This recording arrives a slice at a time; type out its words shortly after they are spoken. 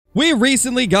We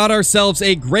recently got ourselves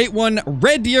a great one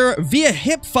red deer via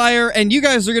hip fire, and you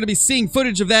guys are going to be seeing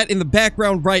footage of that in the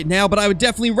background right now, but I would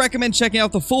definitely recommend checking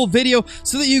out the full video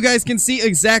so that you guys can see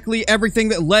exactly everything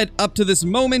that led up to this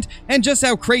moment and just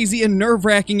how crazy and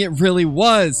nerve-wracking it really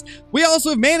was. We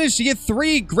also have managed to get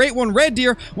 3 great one red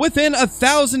deer within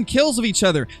 1,000 kills of each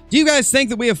other. Do you guys think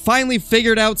that we have finally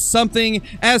figured out something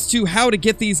as to how to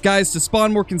get these guys to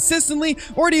spawn more consistently,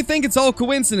 or do you think it's all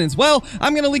coincidence? Well,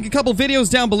 I'm going to link a couple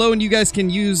videos down below and you guys can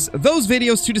use those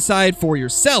videos to decide for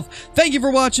yourself. Thank you for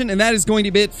watching, and that is going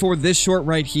to be it for this short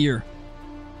right here.